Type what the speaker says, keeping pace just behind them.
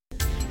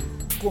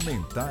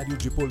Comentário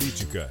de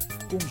Política,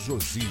 com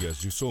Josias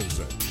de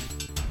Souza.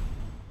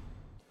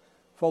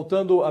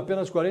 Faltando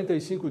apenas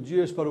 45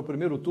 dias para o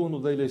primeiro turno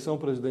da eleição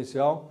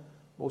presidencial,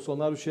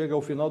 Bolsonaro chega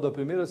ao final da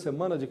primeira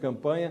semana de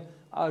campanha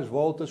às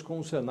voltas com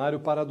um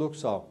cenário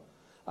paradoxal.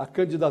 A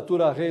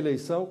candidatura à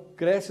reeleição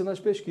cresce nas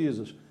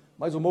pesquisas,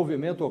 mas o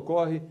movimento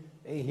ocorre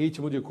em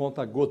ritmo de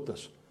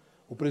conta-gotas.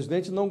 O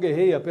presidente não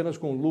guerreia apenas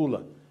com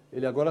Lula,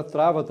 ele agora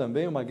trava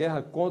também uma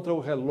guerra contra o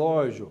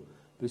relógio.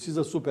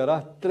 Precisa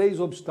superar 3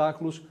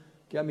 obstáculos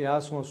que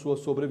ameaçam a sua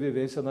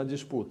sobrevivência na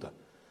disputa.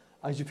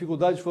 As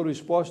dificuldades foram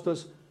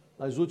expostas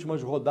nas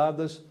últimas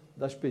rodadas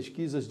das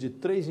pesquisas de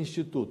 3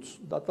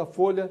 institutos,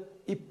 Datafolha,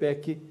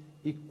 IPEC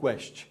e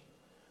Quest.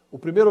 O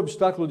primeiro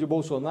obstáculo de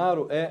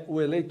Bolsonaro é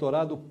o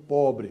eleitorado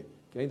pobre,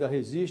 que ainda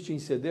resiste em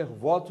ceder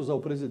votos ao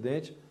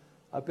presidente,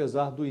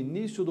 apesar do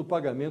início do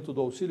pagamento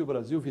do Auxílio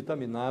Brasil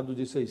vitaminado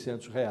de R$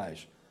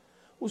 600.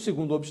 O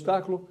segundo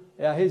obstáculo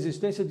é a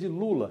resistência de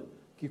Lula,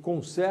 que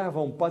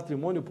conserva um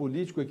patrimônio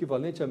político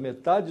equivalente a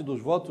metade dos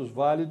votos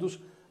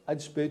válidos, a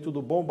despeito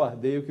do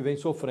bombardeio que vem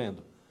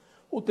sofrendo.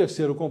 O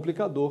terceiro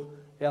complicador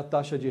é a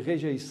taxa de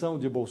rejeição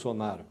de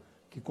Bolsonaro,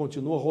 que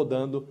continua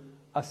rodando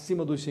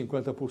acima dos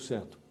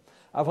 50%.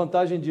 A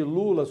vantagem de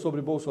Lula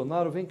sobre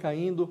Bolsonaro vem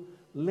caindo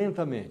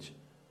lentamente.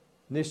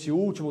 Neste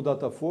último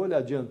Datafolha,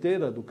 a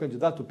dianteira do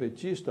candidato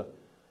petista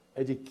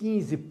é de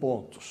 15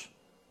 pontos.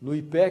 No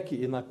IPEC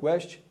e na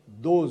Quest,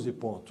 12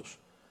 pontos.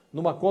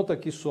 Numa conta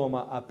que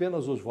soma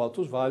apenas os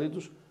votos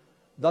válidos,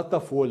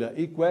 Datafolha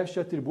e Quest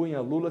atribuem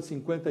a Lula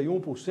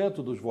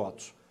 51% dos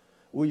votos.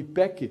 O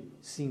IPEC,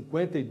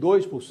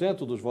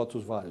 52% dos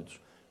votos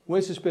válidos. Com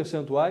esses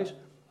percentuais,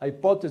 a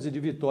hipótese de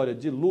vitória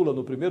de Lula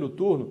no primeiro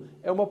turno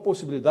é uma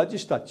possibilidade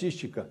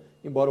estatística,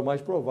 embora o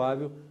mais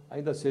provável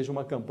ainda seja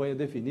uma campanha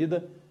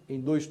definida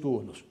em 2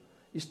 turnos.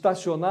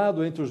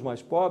 Estacionado entre os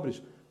mais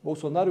pobres,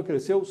 Bolsonaro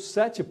cresceu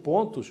 7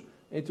 pontos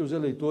entre os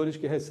eleitores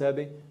que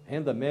recebem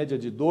renda média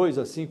de 2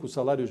 a 5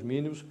 salários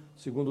mínimos,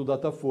 segundo o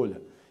Datafolha.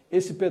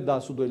 Esse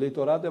pedaço do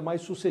eleitorado é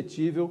mais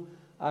suscetível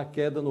à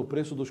queda no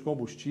preço dos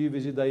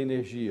combustíveis e da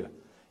energia.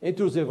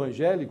 Entre os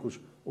evangélicos,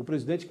 o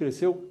presidente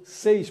cresceu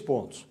 6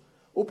 pontos.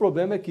 O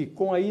problema é que,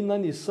 com a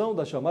inanição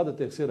da chamada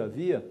terceira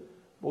via,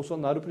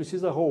 Bolsonaro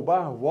precisa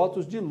roubar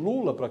votos de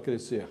Lula para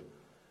crescer.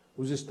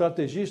 Os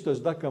estrategistas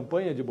da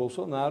campanha de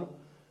Bolsonaro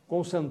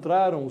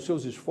concentraram os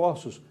seus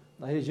esforços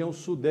na região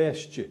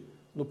sudeste,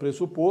 no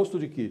pressuposto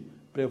de que,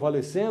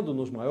 prevalecendo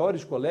nos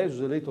maiores colégios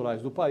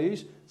eleitorais do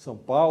país, São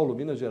Paulo,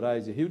 Minas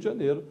Gerais e Rio de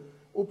Janeiro,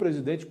 o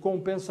presidente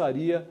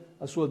compensaria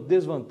a sua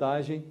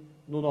desvantagem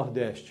no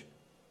Nordeste.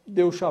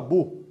 Deu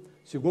chabu.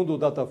 Segundo o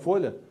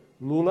Datafolha,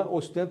 Lula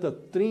ostenta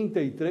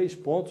 33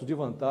 pontos de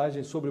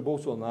vantagem sobre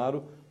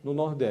Bolsonaro no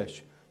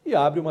Nordeste e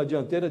abre uma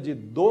dianteira de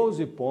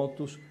 12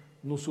 pontos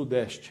no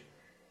Sudeste.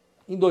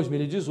 Em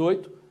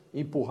 2018,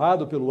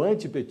 empurrado pelo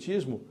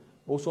antipetismo,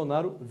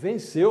 Bolsonaro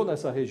venceu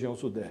nessa região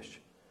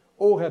Sudeste.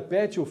 Ou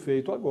repete o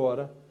feito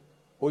agora,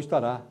 ou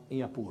estará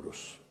em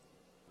apuros.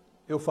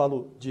 Eu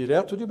falo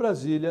direto de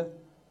Brasília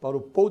para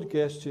o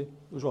podcast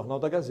do Jornal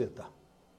da Gazeta.